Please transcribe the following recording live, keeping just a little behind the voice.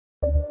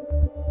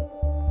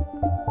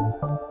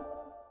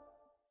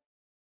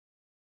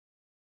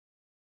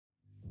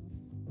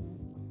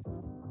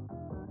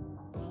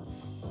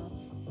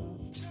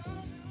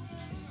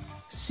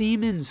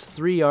Siemens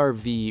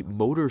 3RV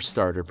motor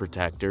starter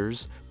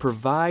protectors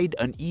provide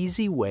an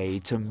easy way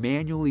to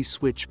manually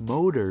switch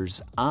motors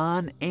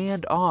on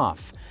and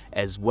off,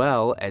 as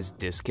well as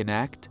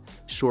disconnect,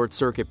 short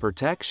circuit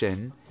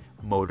protection,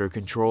 motor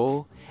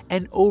control,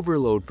 and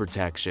overload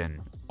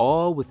protection,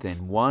 all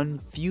within one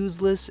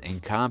fuseless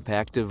and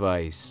compact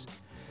device.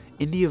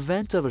 In the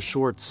event of a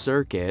short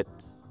circuit,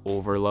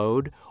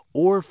 overload,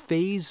 or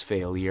phase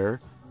failure,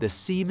 the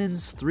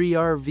Siemens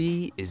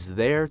 3RV is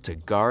there to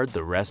guard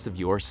the rest of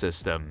your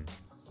system.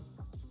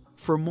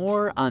 For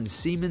more on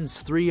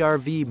Siemens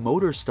 3RV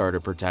motor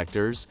starter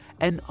protectors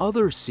and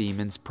other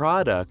Siemens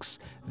products,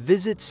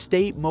 visit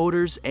State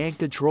Motors and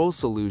Control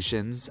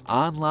Solutions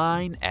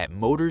online at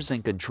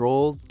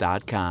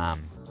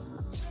motorsandcontrol.com.